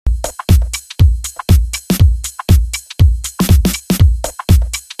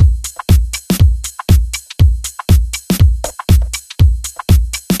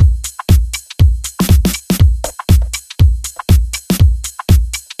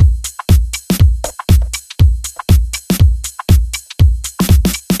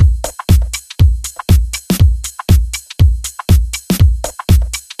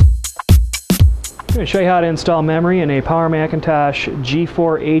going to show you how to install memory in a Power Macintosh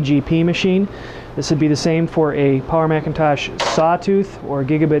G4 AGP machine. This would be the same for a Power Macintosh Sawtooth or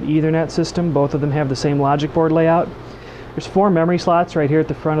Gigabit Ethernet system. Both of them have the same logic board layout. There's 4 memory slots right here at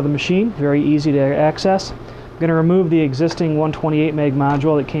the front of the machine. Very easy to access. I'm going to remove the existing 128 meg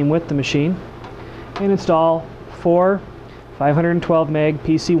module that came with the machine and install 4 512 meg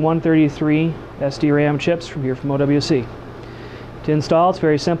PC133 SDRAM chips from here from OWC. To install, it's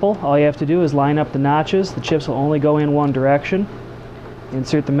very simple. All you have to do is line up the notches. The chips will only go in one direction.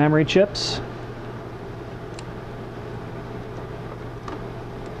 Insert the memory chips.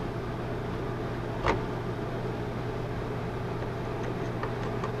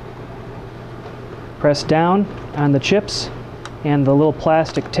 Press down on the chips, and the little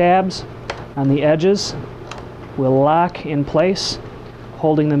plastic tabs on the edges will lock in place,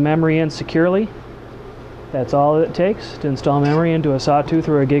 holding the memory in securely. That's all it takes to install memory into a Sawtooth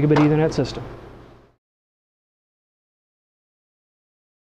or a Gigabit Ethernet system.